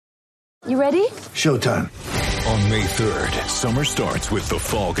You ready? Showtime. On May 3rd, summer starts with The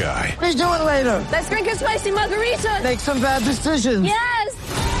Fall Guy. Let's do it later. Let's drink a spicy margarita. Make some bad decisions.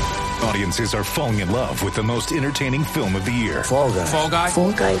 Yes! Audiences are falling in love with the most entertaining film of the year. Fall Guy. Fall Guy?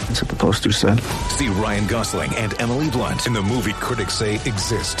 Fall guy. That's what the poster said. See Ryan Gosling and Emily Blunt in the movie critics say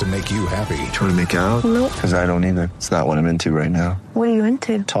exists to make you happy. Trying to make it out? Nope. Because I don't either. It's not what I'm into right now. What are you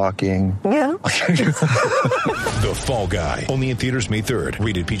into? Talking. Yeah. The Fall Guy. Only in theaters May 3rd.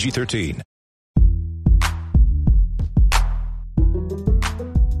 Rated PG-13.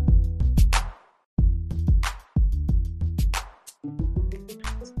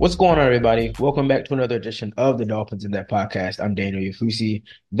 What's going on, everybody? Welcome back to another edition of the Dolphins in That podcast. I'm Daniel Yafusi.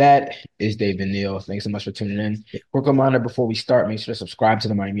 That is David Neal. Thanks so much for tuning in. Quick reminder before we start, make sure to subscribe to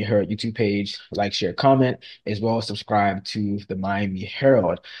the Miami Herald YouTube page, like, share, comment, as well as subscribe to the Miami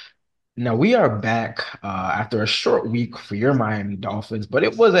Herald. Now, we are back after a short week for your Miami Dolphins, but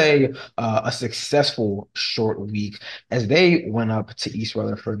it was a successful short week as they went up to East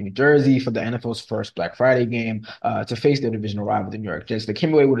Rutherford, New Jersey for the NFL's first Black Friday game to face their divisional rival, the New York Jets. They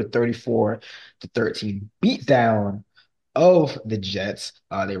came away with a 34-13 beatdown of the Jets.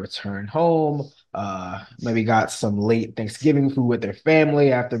 They returned home, maybe got some late Thanksgiving food with their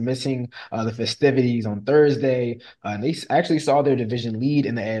family after missing the festivities on Thursday. And they actually saw their division lead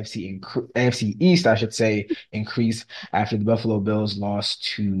in the AFC East, I should say, increase after the Buffalo Bills lost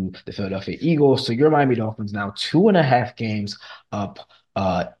to the Philadelphia Eagles. So your Miami Dolphins now 2.5 games up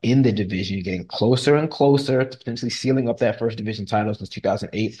in the division, getting closer and closer to potentially sealing up that first division title since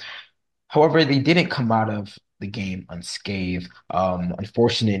 2008. However, they didn't come out of the game unscathed.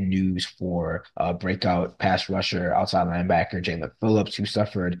 Unfortunate news for breakout pass rusher, outside linebacker Jalen Phillips, who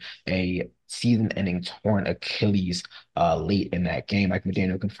suffered a season-ending torn Achilles late in that game. Mike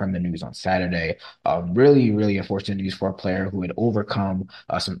McDaniel confirmed the news on Saturday. Really, really unfortunate news for a player who had overcome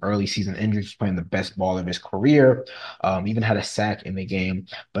some early season injuries, playing the best ball of his career, even had a sack in the game,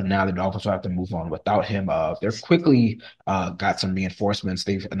 but now the Dolphins will have to move on without him. They're quickly got some reinforcements.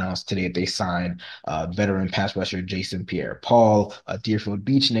 They've announced today that they signed veteran pass rusher Jason Pierre-Paul, a Deerfield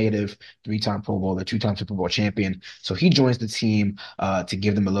Beach native, 3-time Pro Bowler, 2-time Super Bowl champion. So he joins the team to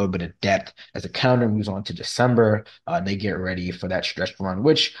give them a little bit of depth as the calendar moves on to December. They get ready for that stretch run,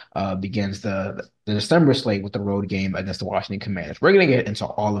 which begins the December slate with the road game against the Washington Commanders. We're going to get into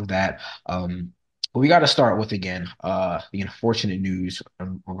all of that. But we got to start with, again, the unfortunate news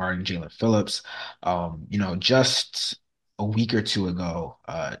regarding Jalen Phillips. Just a week or two ago,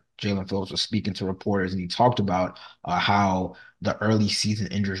 Jalen Phillips was speaking to reporters, and he talked about how the early season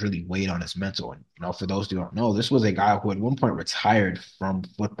injuries really weighed on his mental. And, for those who don't know, this was a guy who at one point retired from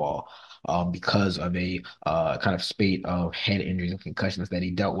football because of a kind of spate of head injuries and concussions that he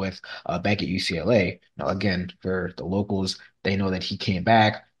dealt with back at UCLA. Now, again, for the locals, they know that he came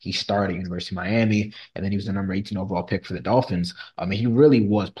back. He started at University of Miami, and then he was the number 18 overall pick for the Dolphins. I mean, he really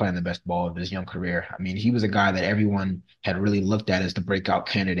was playing the best ball of his young career. I mean, he was a guy that everyone had really looked at as the breakout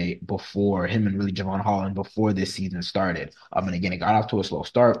candidate before him, and really Javon Holland before this season started. And again, it got off to a slow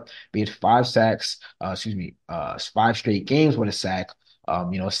start. He had 5 sacks, 5 straight games with a sack.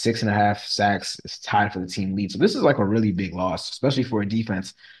 6.5 sacks is tied for the team lead. So this is like a really big loss, especially for a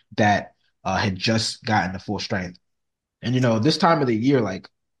defense that had just gotten to full strength. And, this time of the year, like,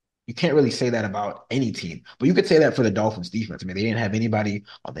 you can't really say that about any team, but you could say that for the Dolphins defense. I mean, they didn't have anybody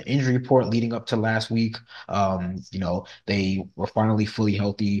on the injury report leading up to last week. They were finally fully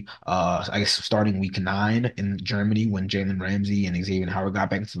healthy, I guess, starting week 9 in Germany when Jalen Ramsey and Xavier Howard got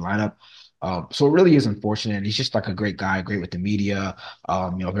back into the lineup. So it really is unfortunate. He's just like a great guy, great with the media,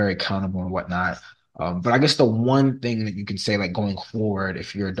 very accountable and whatnot. But I guess the one thing that you can say, like, going forward,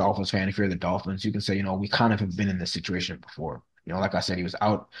 if you're a Dolphins fan, if you're the Dolphins, you can say, we kind of have been in this situation before. Like I said, he was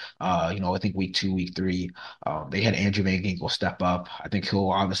out, I think week 2, week 3. They had Andrew Van Ginkel step up. I think he'll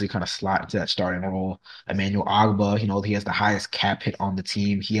obviously kind of slot into that starting role. Emmanuel Ogbah, he has the highest cap hit on the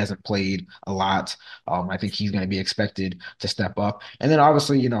team. He hasn't played a lot. I think he's going to be expected to step up. And then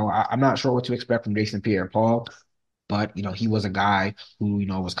obviously, I'm not sure what to expect from Jason Pierre-Paul. But, he was a guy who,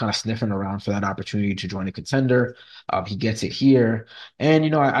 was kind of sniffing around for that opportunity to join a contender. He gets it here.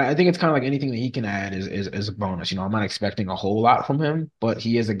 And, I think it's kind of like anything that he can add is a bonus. I'm not expecting a whole lot from him, but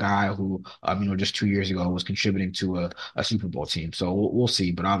he is a guy who, just 2 years ago was contributing to a Super Bowl team. So we'll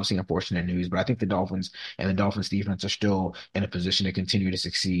see. But obviously, unfortunate news. But I think the Dolphins and the Dolphins defense are still in a position to continue to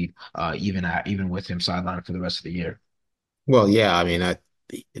succeed, even with him sidelined for the rest of the year. Well, yeah, I mean,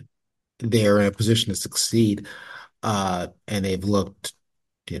 they're in a position to succeed. And they looked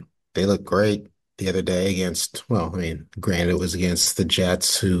great the other day against, well, I mean, granted it was against the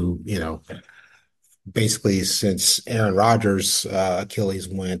Jets who, basically since Aaron Rodgers' Achilles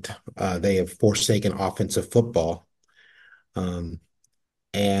went, they have forsaken offensive football. Um,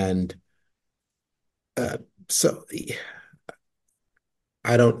 and uh, so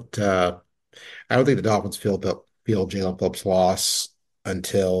I don't I don't think the Dolphins feel Jalen Phillips' loss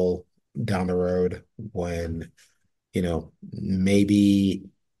until down the road when, maybe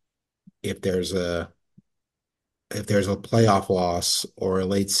if there's a playoff loss or a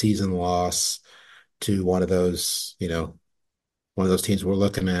late season loss to one of those teams we're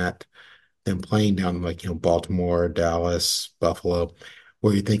looking at, them playing down like, Baltimore, Dallas, Buffalo,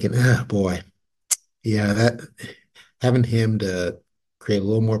 where you're thinking, ah, boy, yeah, that having him to create a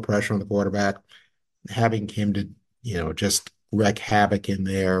little more pressure on the quarterback, having him to, just wreak havoc in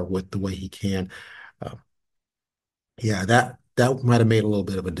there with the way he can. Uh, yeah, that might have made a little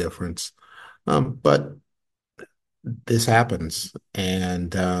bit of a difference. But this happens,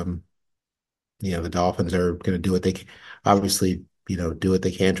 and the Dolphins are going to do what they can, obviously, do what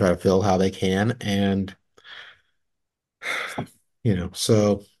they can, try to fill how they can, and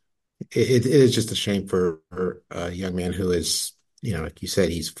so it is just a shame for a young man who is, like you said,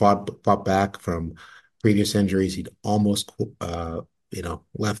 he's fought back from previous injuries. He'd almost,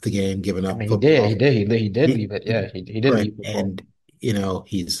 left the game, given I up mean, football. he did He, leave it. Yeah, he did right, leave football. and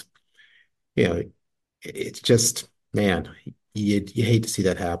he's, you know, it's just, man, you hate to see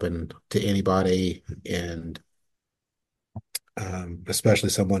that happen to anybody, and especially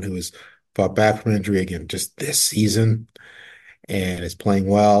someone who has fought back from injury again just this season and is playing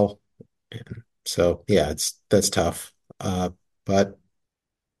well. And so, yeah, that's tough. But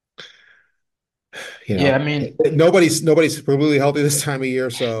Yeah, I mean, nobody's completely healthy this time of year.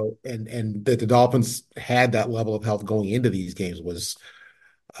 So, and that the Dolphins had that level of health going into these games was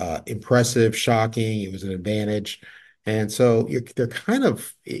impressive, shocking. It was an advantage, and so it's kind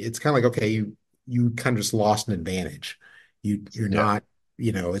of like, okay, you kind of just lost an advantage. You're yeah. not,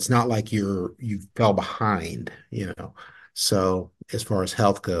 it's not like you fell behind, So as far as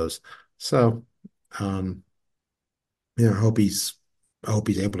health goes, so um, I hope he's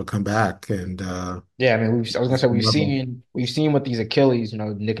able to come back and Yeah, I mean, I was gonna say level. we've seen with these Achilles,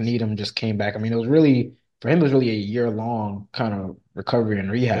 Nick Needham just came back. I mean, it was really for him, it was really a year long kind of recovery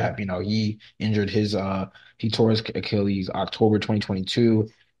and Yeah, rehab. He injured he tore his Achilles October 2022.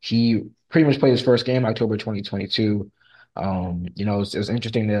 He pretty much played his first game October 2022. It was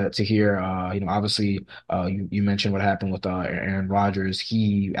interesting to hear. Obviously, you mentioned what happened with Aaron Rodgers.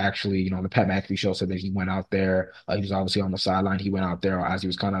 He actually, the Pat McAfee show said that he went out there. He was obviously on the sideline. He went out there as he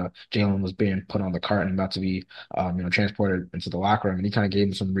was kind of Jalen was being put on the cart and about to be, transported into the locker room, and he kind of gave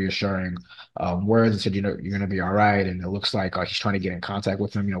him some reassuring words and said, you're going to be all right. And it looks like he's trying to get in contact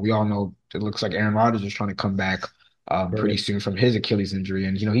with him. We all know it looks like Aaron Rodgers is trying to come back. Pretty right, soon from his Achilles injury,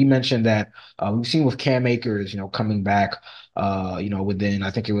 and he mentioned that we've seen with Cam Akers, coming back within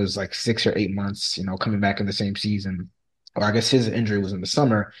I think it was like 6 or 8 months, coming back in the same season. Or I guess his injury was in the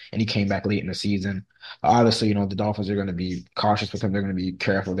summer and he came back late in the season. Obviously, the Dolphins are going to be cautious with him. They're going to be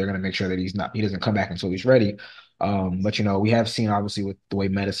careful. They're going to make sure that he doesn't come back until he's ready. But we have seen obviously with the way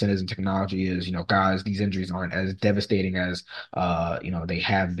medicine is and technology is, guys, these injuries aren't as devastating as they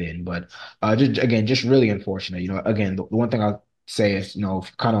have been. But just really unfortunate. Again, the one thing I'll say is,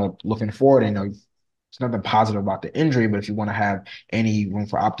 kind of looking forward, and it's nothing positive about the injury, but if you want to have any room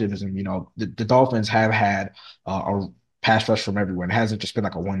for optimism, the Dolphins have had a pass rush from everyone. It hasn't just been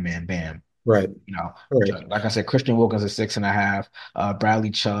like a one man band. right, You know, right. like I said, Christian Wilkins is 6.5. Bradley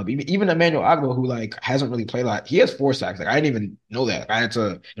Chubb, even Emmanuel Agbo, who like hasn't really played a lot, he has 4 sacks. Like I didn't even know that. Like, I had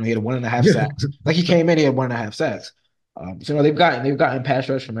to, he had 1.5 sacks. Like he came in, he had 1.5 sacks. So they've gotten pass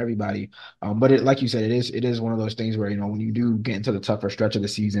rush from everybody. But like you said, it is one of those things where when you do get into the tougher stretch of the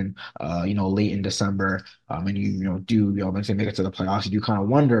season, late in December, and eventually make it to the playoffs, you do kind of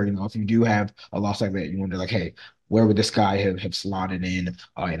wonder, if you do have a loss like that, you wonder like, hey, where would this guy have slotted in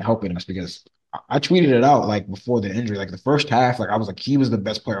and helping us? Because I tweeted it out like before the injury, like the first half, like I was like he was the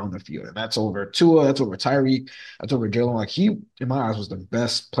best player on the field, and that's over Tua, that's over Tyreek, that's over Jalen. Like he, in my eyes, was the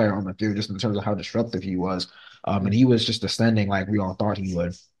best player on the field just in terms of how disruptive he was, and he was just ascending like we all thought he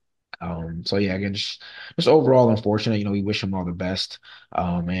would. So yeah, again, just overall unfortunate. We wish him all the best.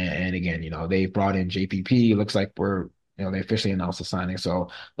 And again, they brought in JPP. Looks like they officially announced the signing, so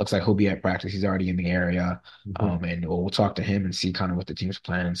looks like he'll be at practice. He's already in the area. Mhm. And we'll talk to him and see kind of what the team's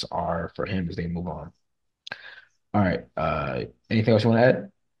plans are for him as they move on. All right. Anything else you want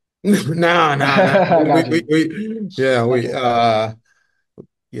to No, no, no. add? Got you. Yeah, Okay.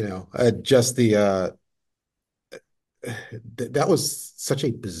 just the that was such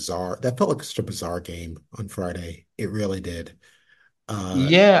a bizarre, that felt like such a bizarre game on Friday. It really did. Uh,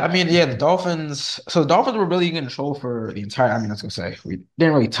 Yeah, I mean, yeah, the Dolphins. So the Dolphins were really in control for the entire. I mean, I was gonna say we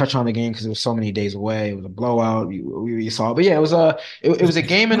didn't really touch on the game because it was so many days away. It was a blowout. We saw, but yeah, it was a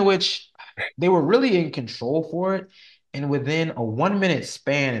game in which they were really in control for it, and within a 1 minute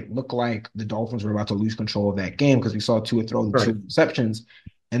span, it looked like the Dolphins were about to lose control of that game because we saw Tua throw the two right. interceptions,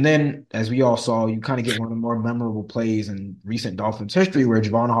 and then as we all saw, you kind of get one of the more memorable plays in recent Dolphins history where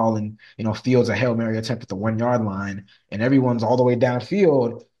Javon Holland, fields a Hail Mary attempt at the 1 yard line and everyone's all the way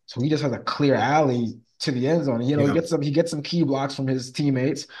downfield. So he just has a clear alley to the end zone. He Yeah. gets some key blocks from his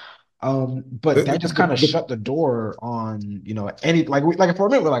teammates. But The, that the, just the, kind of the- shut the door on, any like for a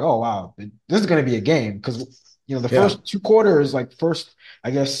minute we're like, oh wow, this is gonna be a game. Because the yeah. first two quarters, like first,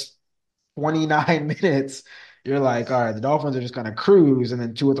 I guess 29 minutes, you're like, all right, the Dolphins are just gonna cruise, and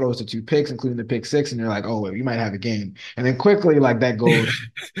then Tua throws to two picks, including the pick six, and you're like, oh wait, we might have a game. And then quickly, like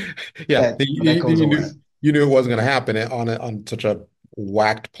Yeah. that goes away. You knew it wasn't going to happen on such a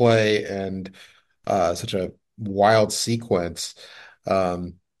whacked play and such a wild sequence.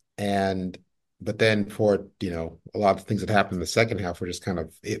 Um, and but then for a lot of things that happened in the second half were just kind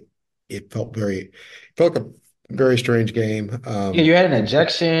of it felt like a very strange game. Yeah, you had an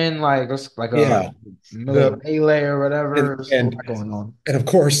ejection, like it's like a Yeah. middle of The melee or whatever. and There's a and lot going on. and of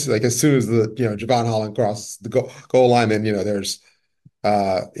course, like as soon as the Javon Holland crosses the goal line, then there's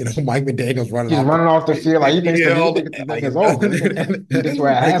Mike McDaniel's running He's off running off the field like he field, thinks the thing like, is over. He thinks he beat us like,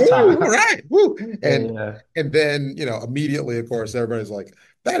 at ooh, all halftime. right, woo. Yeah, And yeah. and then immediately, of course, everybody's like,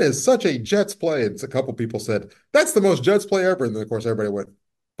 that is such a Jets play. And a couple people said, that's the most Jets play ever. And then of course everybody went,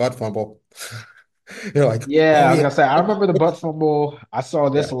 butt fumble. You're like, Yeah, oh I was yeah. gonna say I remember the butt fumble. I saw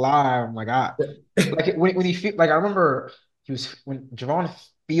this Yeah. live. I'm like when he like I remember he was when Javon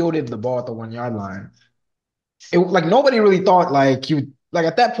fielded the ball at the 1 yard line. It like nobody really thought like he would like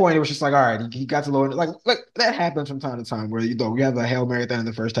at that point it was just like all right he got to low like that happens from time to time where we have a Hail Mary at the end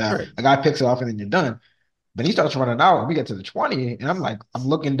of the first half, Right. a guy picks it off and then you're done. But he starts running out, and we get to the 20, and I'm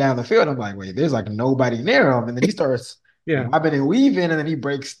looking down the field. I'm like, wait, there's like nobody near him. And then he starts Yeah. bobbing and weaving, and then he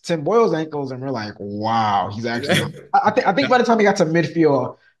breaks Tim Boyle's ankles, and we're like, wow, he's actually gonna. I think Yeah. by the time he got to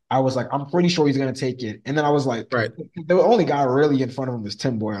midfield, I was like, I'm pretty sure he's gonna take it. And then I was like, Right. the only guy really in front of him was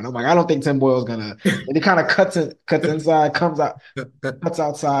Tim Boyle. And I'm like, I don't think Tim Boyle's gonna. And he kind of cuts inside, comes out, cuts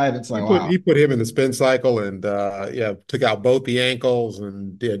outside. It's like, He wow. put him in the spin cycle and yeah, took out both the ankles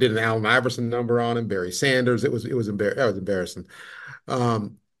and yeah, did an Allen Iverson number on him, Barry Sanders. That was embarrassing.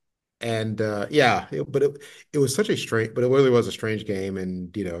 Um, and yeah, it was such a strange, but it really was a strange game.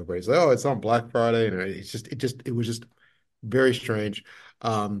 And everybody's like, oh, it's on Black Friday, and it was just very strange.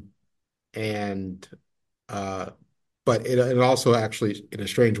 Um, and uh, but it also actually, in a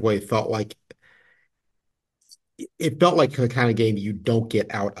strange way, it felt like the kind of game you don't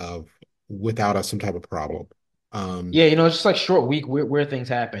get out of without some type of problem. Um, Yeah, it's just like short week where things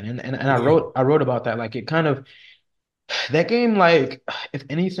happen. And yeah, I wrote about that. Like it kind of that game, like if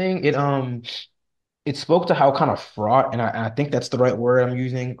anything, it spoke to how kind of fraught, and I think that's the right word I'm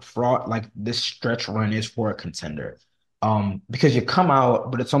using, fraught, like this stretch run is for a contender. Because you come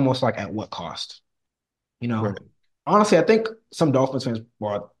out, but it's almost like at what cost? You know, right, honestly, I think some Dolphins fans,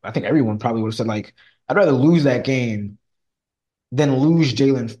 well, I think everyone probably would have said like, I'd rather lose that game than lose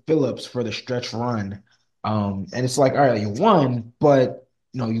Jalen Phillips for the stretch run. And it's like, all right, you won, but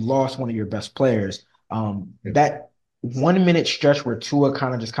you lost one of your best players. yeah. That 1 minute stretch where Tua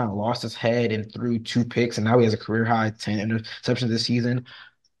kind of lost his head and threw two picks, and now he has a career high 10 interceptions this season.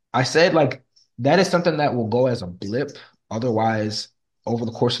 I said like that is something that will go as a blip otherwise over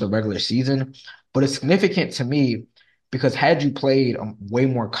the course of the regular season. But it's significant to me because had you played a way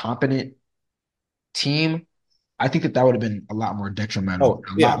more competent team, I think that would have been a lot more detrimental, Oh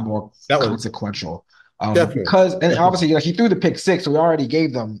a yeah, lot more that was consequential. definitely, Because and definitely obviously like he threw the pick six, so we already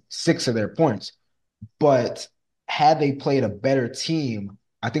gave them six of their points. But had they played a better team,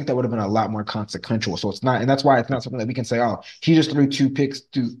 I think that would have been a lot more consequential. So it's not, and that's why it's not something that we can say, oh, he just threw two picks,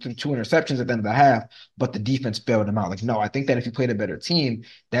 threw two interceptions at the end of the half, but the defense bailed him out. Like, no, I think that if you played a better team,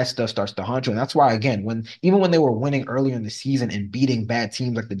 that stuff starts to haunt you. And that's why, again, even when they were winning earlier in the season and beating bad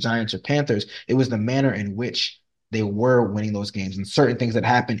teams like the Giants or Panthers, it was the manner in which they were winning those games and certain things that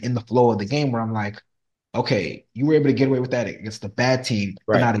happened in the flow of the game where I'm like, okay, you were able to get away with that against a bad team,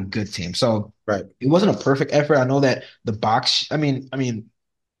 but right, not a good team. So right, it wasn't a perfect effort. I know that the box,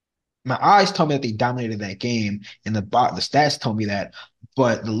 my eyes told me that they dominated that game, and the stats told me that,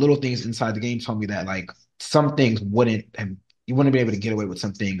 but the little things inside the game told me that like some things wouldn't have you wouldn't be able to get away with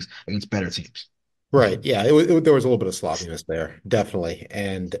some things against better teams. right. Yeah, there was a little bit of sloppiness there, definitely.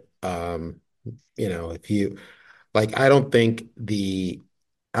 And um, if you like, I don't think the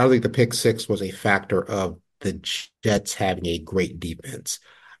pick six was a factor of the Jets having a great defense.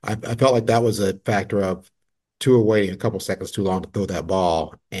 I felt like that was a factor of Tua waiting a couple seconds too long to throw that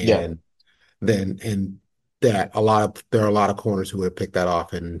ball, Yeah. and then and that there are a lot of corners who would pick that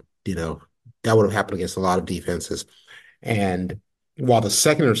off, and that would have happened against a lot of defenses. And while the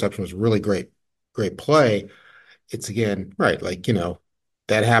second interception was really great play, it's again right, like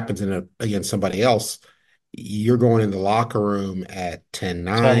that happens against somebody else. You're going in the locker room at 10-9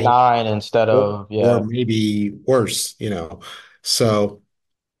 10-9 instead of, or yeah. maybe worse. So,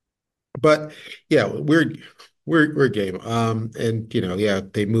 but yeah, we're game. And yeah,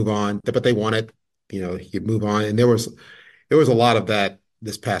 they move on, but they won it. You move on, and there was a lot of that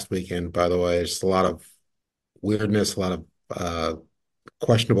this past weekend, by the way. Just a lot of weirdness, a lot of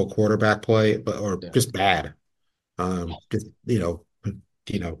questionable quarterback play, or Yeah. just bad. Just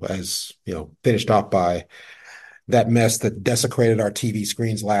as finished off by that mess that desecrated our TV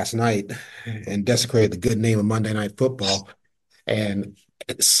screens last night and desecrated the good name of Monday Night Football. And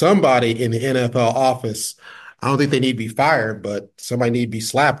somebody in the NFL office, I don't think they need to be fired, but somebody need to be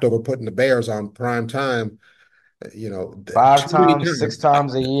slapped over putting the Bears on prime time. Five Too many times, six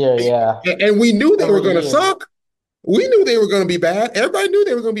times. times a year. Yeah. And we knew they were Every going to year. suck. We knew they were going to be bad. Everybody knew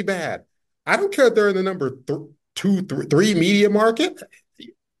they were going to be bad. I don't care if they're in the number two, three media market.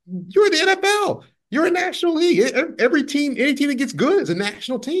 You're in the NFL. You're a national league. Every team, any team that gets good is a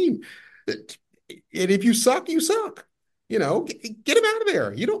national team. And if you suck, you suck. Get them out of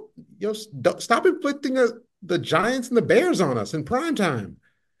there. Don't stop inflicting the Giants and the Bears on us in prime time.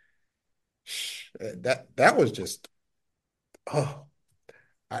 That was just oh.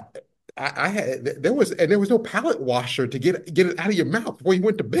 I, I had there was no palate washer to get it out of your mouth before you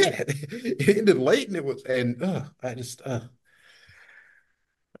went to bed. It ended late, and I just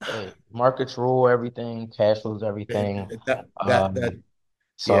Hey, markets rule everything, cash rules everything. that Um,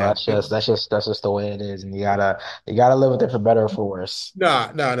 so yeah. that's just the way it is, and you gotta live with it for better or for worse. No,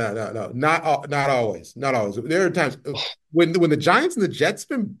 not always, not always. There are times when the Giants and the Jets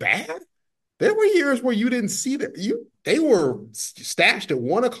been bad. There were years where you didn't see that they were stashed at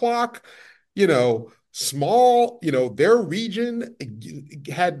 1 o'clock, small, their region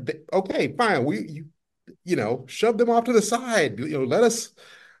had okay, fine. Shove them off to the side.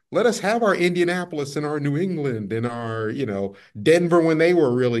 Let us have our Indianapolis and our New England and our, Denver when they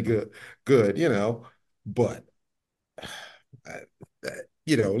were really good. But uh,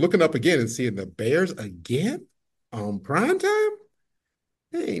 looking up again and seeing the Bears again on prime time,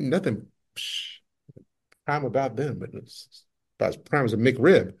 there ain't nothing prime about them, but it's about as prime as a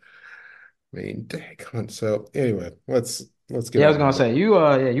McRib. I mean, dang. So anyway, let's get Yeah, I was on gonna with say you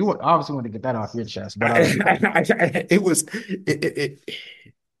obviously want to get that off your chest, but it was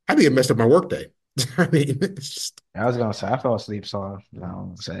I think it messed up my workday. I mean, it's just I was gonna say I fell asleep, so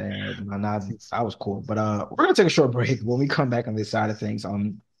say I was cool. But we're gonna take a short break. When we come back on this side of things,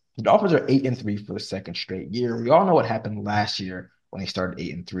 the Dolphins are 8-3 for the second straight year. We all know what happened last year when they started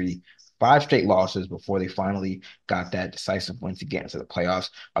 8-3. Five straight losses before they finally got that decisive win to get into the playoffs.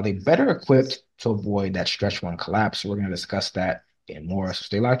 Are they better equipped to avoid that stretch one collapse? We're gonna discuss that and more. So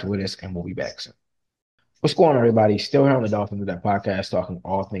stay locked with us, and we'll be back soon. What's going on, everybody? Still here on the Dolphins with that podcast, talking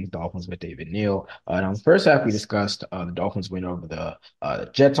all things Dolphins with David Neal. And on the first half, we discussed the Dolphins win over the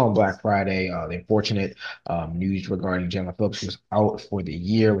Jets on Black Friday. The unfortunate news regarding Jalen Phillips, who was out for the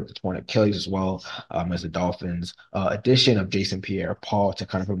year with the torn Achilles, as well as the Dolphins' addition of Jason Pierre-Paul to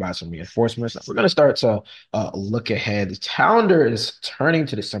kind of provide some reinforcements. We're going to start to look ahead. The calendar is turning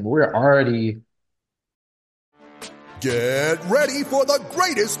to December. We're already Get ready for the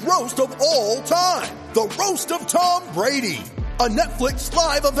greatest roast of all time, the Roast of Tom Brady, a Netflix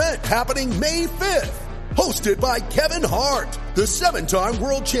live event happening May 5th. Hosted by Kevin Hart, the 7-time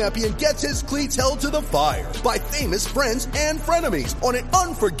world champion gets his cleats held to the fire by famous friends and frenemies on an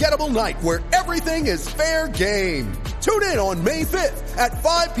unforgettable night where everything is fair game. Tune in on May 5th at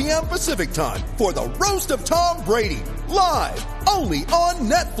 5 p.m. Pacific time for the Roast of Tom Brady, live only on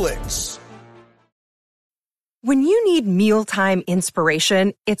Netflix. When you need mealtime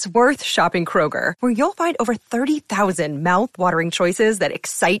inspiration, it's worth shopping Kroger, where you'll find over 30,000 mouth-watering choices that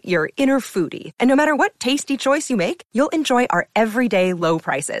excite your inner foodie. And no matter what tasty choice you make, you'll enjoy our everyday low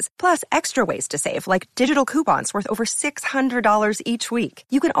prices, plus extra ways to save, like digital coupons worth over $600 each week.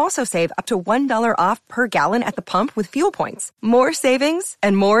 You can also save up to $1 off per gallon at the pump with fuel points. More savings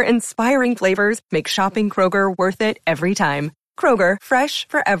and more inspiring flavors make shopping Kroger worth it every time. Kroger, fresh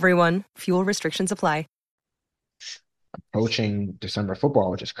for everyone. Fuel restrictions apply. approaching December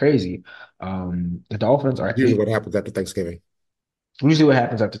football, which is crazy. The Dolphins are usually eight. what happens after Thanksgiving. Usually, what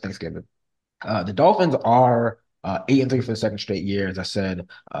happens after Thanksgiving. The Dolphins are 8-3 for the second straight year, as I said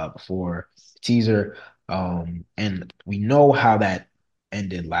before. Teaser. And we know how that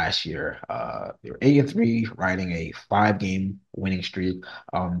ended last year. They were 8-3, riding a 5-game winning streak.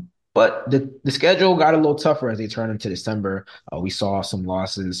 But the schedule got a little tougher as they turned into December. We saw some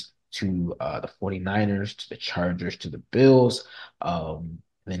losses to the 49ers, to the Chargers, to the Bills.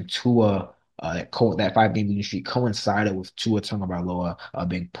 Then Tua, that 5-game winning streak coincided with Tua Tagovailoa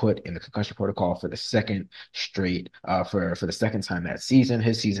being put in the concussion protocol for the second straight for the second time that season.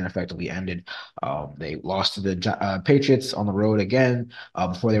 His season effectively ended. They lost to the Patriots on the road again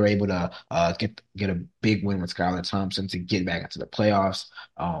before they were able to get a big win with Skylar Thompson to get back into the playoffs.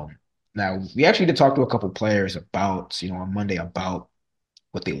 Now, we actually did talk to a couple players about, on Monday about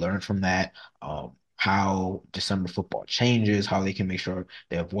what they learned from that, how December football changes, how they can make sure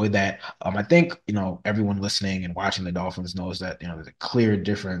they avoid that. I think, everyone listening and watching the Dolphins knows that, there's a clear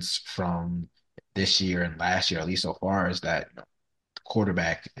difference from this year and last year, at least so far, is that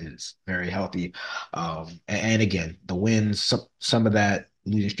quarterback is very healthy. And again, the wins, some of that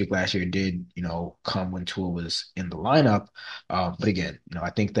losing streak last year did, come when Tua was in the lineup. But again, I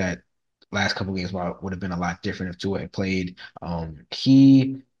think that last couple of games would have been a lot different if Tua had played.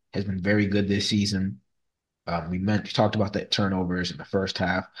 He has been very good this season. We talked about the turnovers in the first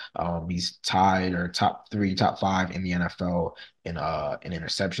half. He's tied or top 3, top 5 in the NFL in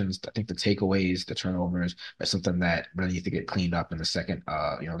interceptions. I think the takeaways, the turnovers, are something that really needs to get cleaned up in the second,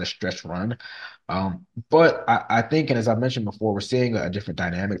 the stretch run. But I think, and as I mentioned before, we're seeing a different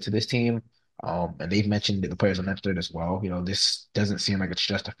dynamic to this team. And they've mentioned the players have mentioned it as well. This doesn't seem like it's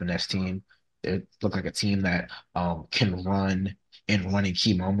just a finesse team. It looks like a team that can run and running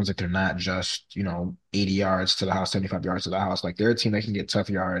key moments. Like they're not just, 80 yards to the house, 75 yards to the house. Like they're a team that can get tough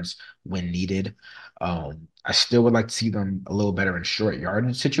yards when needed. I still would like to see them a little better in short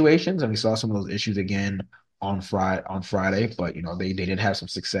yardage situations. And we saw some of those issues again on Friday, but they did have some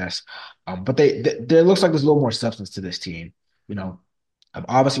success. But there looks like there's a little more substance to this team.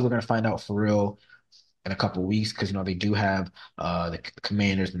 Obviously we're gonna find out for real in a couple of weeks because they do have the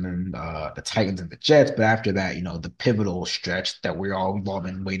Commanders and then the Titans and the Jets. But after that, the pivotal stretch that we've all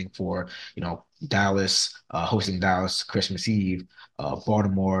been waiting for. Dallas hosting Dallas Christmas Eve,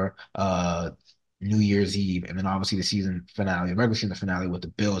 Baltimore New Year's Eve, and then obviously the season finale, the regular season finale with the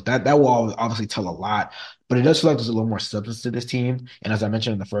Bills. That will obviously tell a lot, but it does feel like there's a little more substance to this team. And as I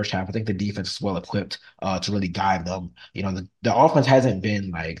mentioned in the first half, I think the defense is well equipped to really guide them. The offense hasn't been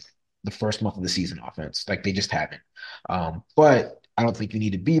like the first month of the season offense. Like they just haven't. But I don't think you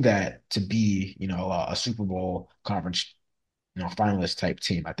need to be that to be, a Super Bowl conference, finalist type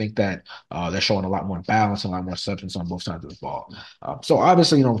team. I think that they're showing a lot more balance and a lot more substance on both sides of the ball. So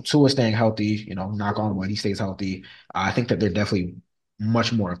obviously, Tua staying healthy, knock on wood, he stays healthy. I think that they're definitely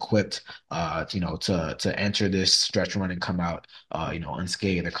much more equipped, to enter this stretch run and come out,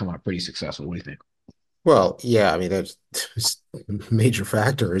 unscathed. They come out pretty successful. What do you think? Well, yeah, I mean, that's major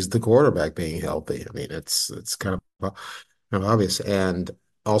factor is the quarterback being healthy. I mean, it's kind of obvious. And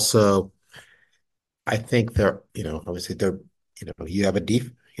also, I think obviously you have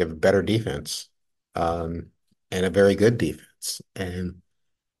a better defense, and a very good defense. And,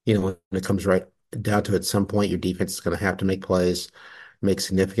 when it comes right down to it, at some point, your defense is going to have to make plays, make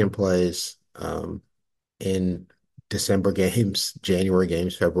significant plays, in December games, January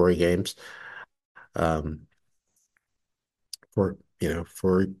games, February games, um, for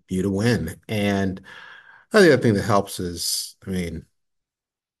you to win. And the other thing that helps is, I mean,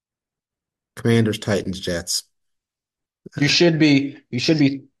 Commanders, Titans, Jets. You should be you should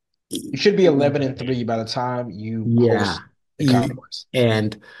be you should be 11-3 by the time you Yeah. host the Cowboys.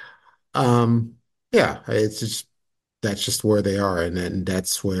 And yeah, that's just where they are. And then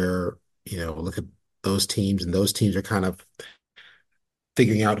that's where, look at those teams, and those teams are kind of still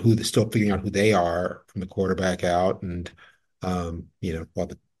figuring out who they are from the quarterback out. And while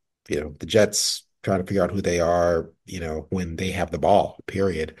the Jets trying to figure out who they are, when they have the ball,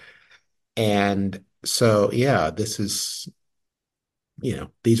 period. And so, yeah, these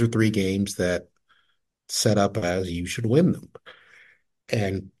are 3 games that set up as you should win them.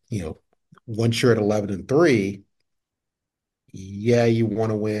 And, once you're at 11-3, yeah, you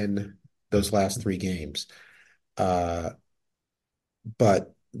want to win those last 3 games. But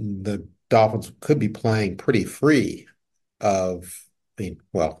the Dolphins could be playing pretty free of,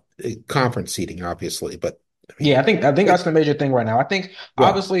 well, conference seating, obviously, but Yeah, I think that's the major thing right now. I think yeah,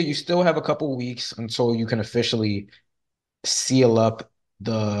 obviously you still have a couple weeks until you can officially seal up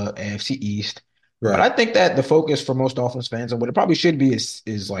the AFC East. But I right, think that the focus for most Dolphins fans and what it probably should be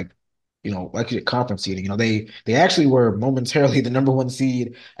is like, like your conference seeding. They actually were momentarily the number 1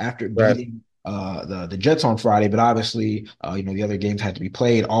 seed after right, beating the Jets on Friday, but obviously, the other games had to be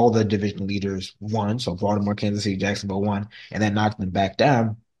played. All the division leaders won, so Baltimore, Kansas City, Jacksonville won, and that knocked them back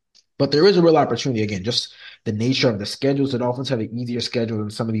down. But there is a real opportunity again, just the nature of the schedules. The Dolphins have an easier schedule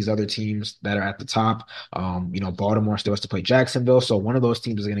than some of these other teams that are at the top. Baltimore still has to play Jacksonville, so one of those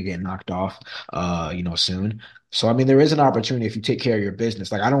teams is going to get knocked off, soon. So I mean, there is an opportunity if you take care of your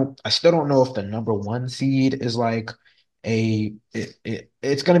business. Like I still don't know if the number one seed is like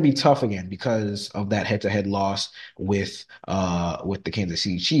it's going to be tough again because of that head-to-head loss with the Kansas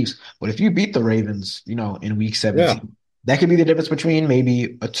City Chiefs. But if you beat the Ravens, in week Yeah, 17, that could be the difference between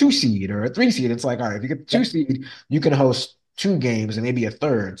maybe a two seed or a three seed. It's like, all right, if you get the two that seed, you can host two games and maybe a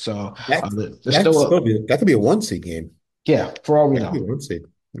third. So that there's still that could be a one seed game. yeah, for all we That could be know. a one seed.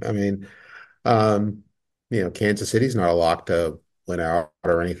 I mean, um, Kansas City's not a lock to win out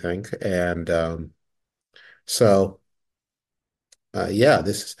or anything, and so yeah,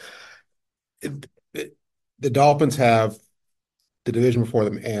 this is it, the Dolphins have the division before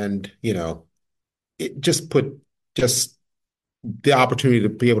them, and it just the opportunity to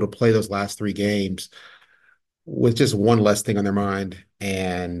be able to play those last three games with just one less thing on their mind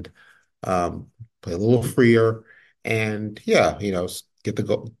and um, play a little freer and yeah, get the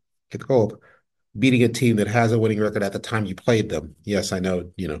goal of beating a team that has a winning record at the time you played them. Yes, I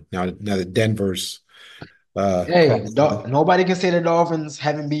know, now that Denver's Hey, crossed nobody can say the Dolphins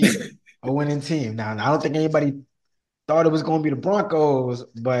haven't beat a winning team. Now, I don't think anybody thought it was going to be the Broncos,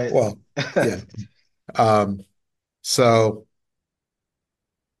 but well, yeah. Um, so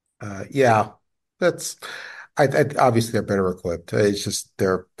yeah, that's obviously they're better equipped. It's just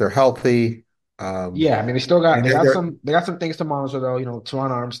they're healthy. yeah, I mean they still got And they're they got some things to monitor though.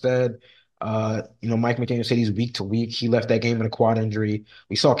 Teron Armstead, Mike McDaniel said he's week to week. He left that game with a quad injury.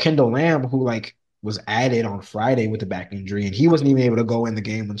 We saw Kendall Lamb, who like was added on Friday with a back injury, and he wasn't even able to go in the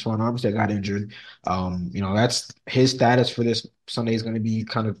game when Teron Armstead got injured. That's his status for this Sunday is going to be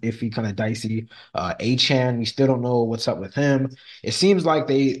kind of iffy, kind of dicey. Achan, we still don't know what's up with him. It seems like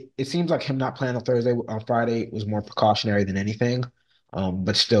him not playing on Friday was more precautionary than anything.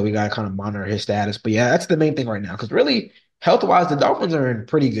 But still, we got to kind of monitor his status. But yeah, that's the main thing right now. Because really, health wise, the Dolphins are in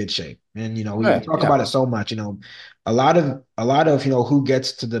pretty good shape. And we right, talk yeah. about it so much. A lot of who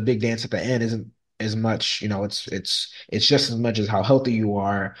gets to the big dance at the end isn't as much. It's just as much as how healthy you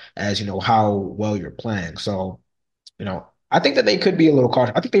are as how well you're playing. So I think that they could be a little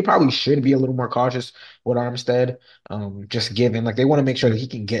cautious. I think they probably should be a little more cautious with Armstead. Just given like they want to make sure that he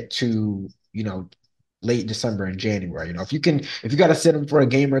can get to late December and January. If you got to sit him for a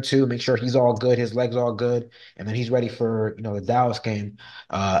game or two, make sure he's all good, his legs all good, and then he's ready for the Dallas game.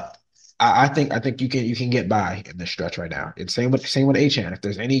 Uh, I think you can get by in this stretch right now. It's same with Achan. If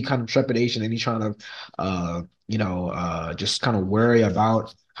there's any kind of trepidation, any kind of just kind of worry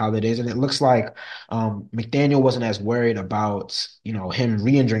about how that is, and it looks like McDaniel wasn't as worried about him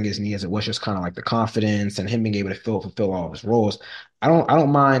re-injuring his knee as it was just kind of like the confidence and him being able to fulfill all of his roles. I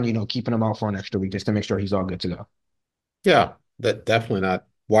don't mind, keeping him out for an extra week just to make sure he's all good to go. Yeah, that definitely not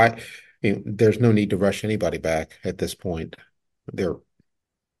why. There's no need to rush anybody back at this point. There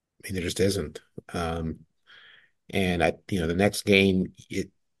just isn't. And the next game,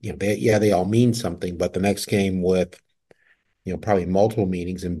 they all mean something, but the next game with, probably multiple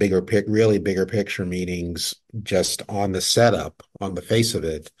meetings and really bigger picture meetings just on the setup, on the face of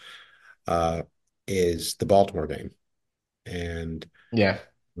it, uh, is the Baltimore game. And Yeah.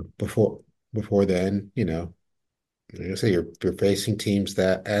 before before then, like I say, you're facing teams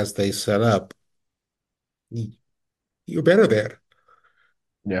that as they set up, you're better than,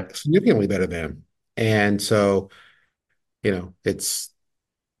 Yeah. significantly better than. And so, it's,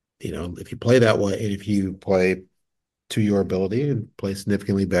 if you play that way and if you play to your ability and play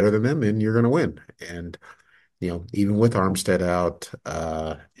significantly better than them, then you're going to win. And, even with Armstead out,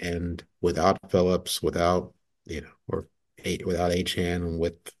 and without Phillips, or without Achan and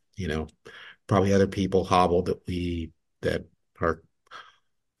with, probably other people hobbled that are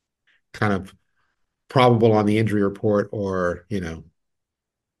kind of probable on the injury report or,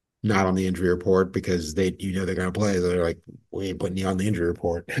 not on the injury report because they're going to play. So they're like, we ain't putting you on the injury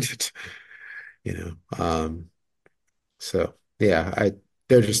report. you know. Um, so yeah,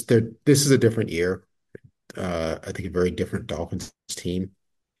 this is a different year. I think a very different Dolphins team.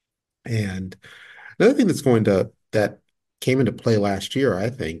 And another thing that came into play last year,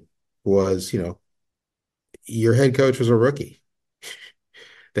 I think, was, your head coach was a rookie.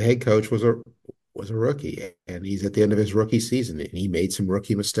 The head coach was a rookie, and he's at the end of his rookie season, and he made some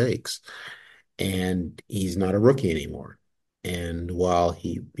rookie mistakes, and he's not a rookie anymore. And while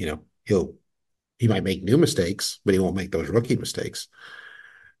he might make new mistakes, but he won't make those rookie mistakes.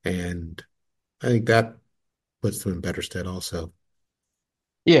 And I think that puts them in better stead also.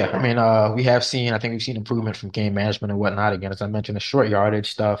 Yeah, I mean, I think we've seen improvement from game management and whatnot. Again, as I mentioned, the short yardage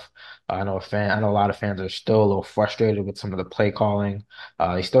stuff. I know a lot of fans are still a little frustrated with some of the play calling.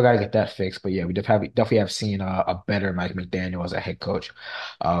 They still got to get that fixed. But yeah, definitely have seen a better Mike McDaniel as a head coach.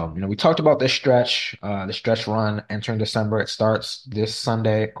 We talked about the stretch run entering December. It starts this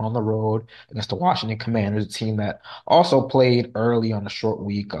Sunday on the road against the Washington Commanders, a team that also played early on a short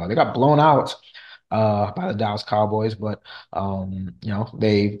week. They got blown out by the Dallas Cowboys, but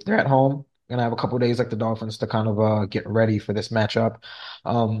they're at home. Gonna have a couple of days like the Dolphins to kind of get ready for this matchup.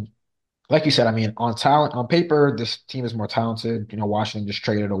 Um, like you said, I mean, on paper, this team is more talented. Washington just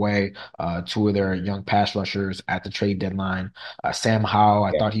traded away two of their young pass rushers at the trade deadline. Sam Howell,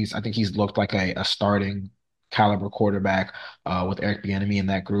 I think he's looked like a starting caliber quarterback with Eric Bieniemy in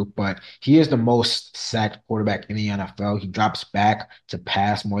that group, but he is the most sacked quarterback in the NFL. He drops back to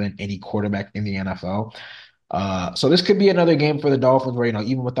pass more than any quarterback in the NFL. So this could be another game for the Dolphins where,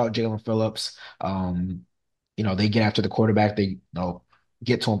 even without Jalen Phillips, they get after the quarterback. They,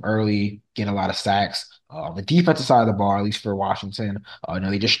 get to him early, get a lot of sacks. On the defensive side of the ball, at least for Washington,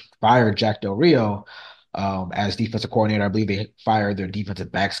 they just fired Jack Del Rio as defensive coordinator. I believe they fired their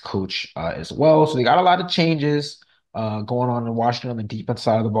defensive backs coach as well. So they got a lot of changes going on in Washington on the defense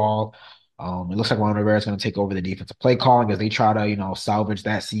side of the ball. It looks like Ron Rivera is going to take over the defensive play calling as they try to, salvage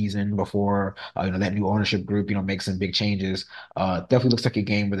that season before, that new ownership group, makes some big changes. Definitely looks like a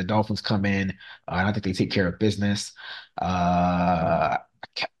game where the Dolphins come in, and I think they take care of business. Uh,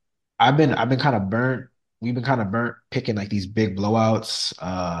 I've been kind of burnt. We've been kind of burnt picking like these big blowouts.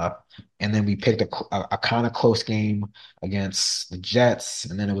 And then we picked a kind of close game against the Jets,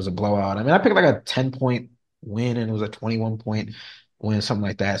 and then it was a blowout. I mean, I picked like a 10-point win, and it was a 21-point win, something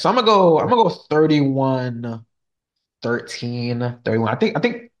like that. So I'm gonna go 31-13, 31. I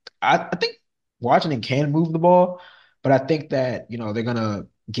think Washington can move the ball, but I think that they're gonna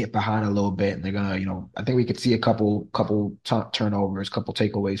get behind a little bit, and they're gonna I think we could see a couple turnovers, couple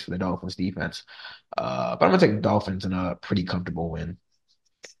takeaways for the Dolphins defense. But I'm gonna take the Dolphins in a pretty comfortable win.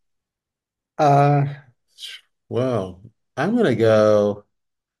 Uh, well, I'm gonna go.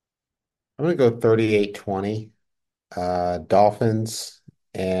 I'm gonna go 38-20. Dolphins,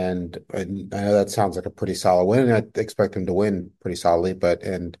 and I know that sounds like a pretty solid win, and I expect them to win pretty solidly,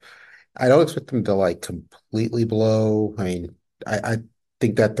 and I don't expect them to like completely blow. I mean, I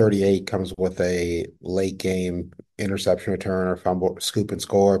think that 38 comes with a late game interception return or fumble, scoop and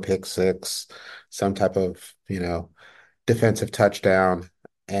score, pick six, some type of, defensive touchdown.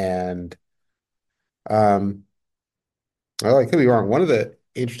 And um, well, I could be wrong. One of the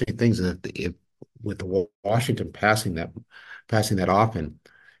interesting things is that with the Washington passing that often,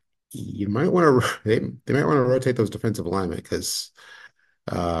 you might want to they might want to rotate those defensive linemen because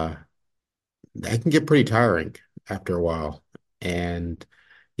uh, that can get pretty tiring after a while. And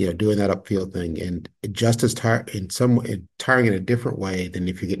doing that upfield thing and just as tiring in a different way than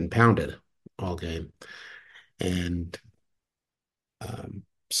if you're getting pounded all game. And um,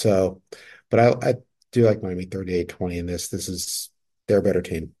 so, but I do like Miami 38-20 in this. This is their better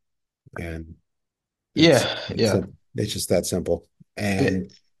team, and it's Yeah, it's yeah. it's just that simple. It,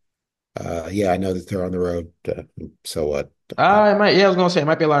 And yeah, I know that they're on the road. So what? it might, yeah, I was gonna say it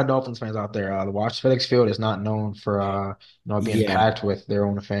might be a lot of Dolphins fans out there. The Watch FedEx Field is not known for being Yeah, packed with their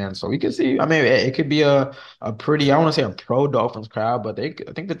own fans, so we could see. I mean, it could be a pretty, I want to say a pro Dolphins crowd, but I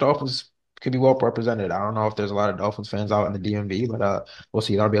think the Dolphins could be well represented. I don't know if there's a lot of Dolphins fans out in the DMV, but we'll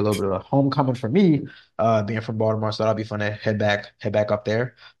see. That'll be a little bit of a homecoming for me, being from Baltimore, so that'll be fun to head back up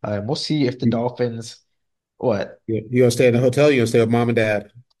there. And we'll see if the you, Dolphins. What? you gonna stay in the hotel? You gonna stay with mom and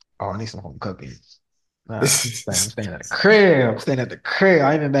dad? Oh, I need some home cooking. Nah, I'm staying at the crib. I'm staying at the crib.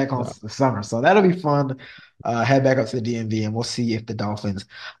 I ain't been back on No. the summer, so that'll be fun. Head back up to the DMV, and we'll see if the Dolphins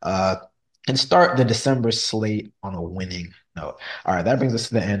uh can start the December slate on a winning note. All right, that brings us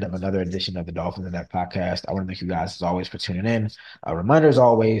to the end of another edition of the Dolphins in that podcast. I want to thank you guys as always for tuning in. Reminder as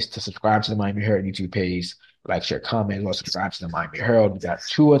always to subscribe to the Miami Herald YouTube page, like, share, comment, as well. Subscribe to the Miami Herald. We got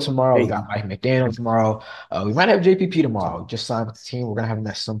Tua tomorrow. We got Hey, Mike McDaniel tomorrow. We might have JPP tomorrow. Just signed with the team. We're gonna have him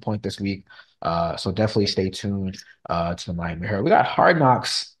at some point this week. So definitely stay tuned to the Miami Herald. We got Hard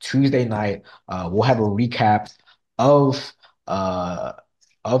Knocks Tuesday night. We'll have a recap of uh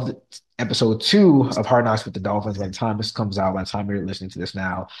of episode 2 of Hard Knocks with the Dolphins. By the time this comes out, by the time you're listening to this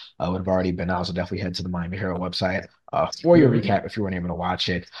now, would have already been out. So definitely head to the Miami Herald website for your recap if you weren't able to watch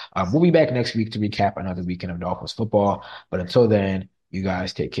it. We'll be back next week to recap another weekend of Dolphins football. But until then, you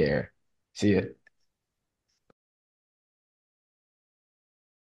guys take care. See ya.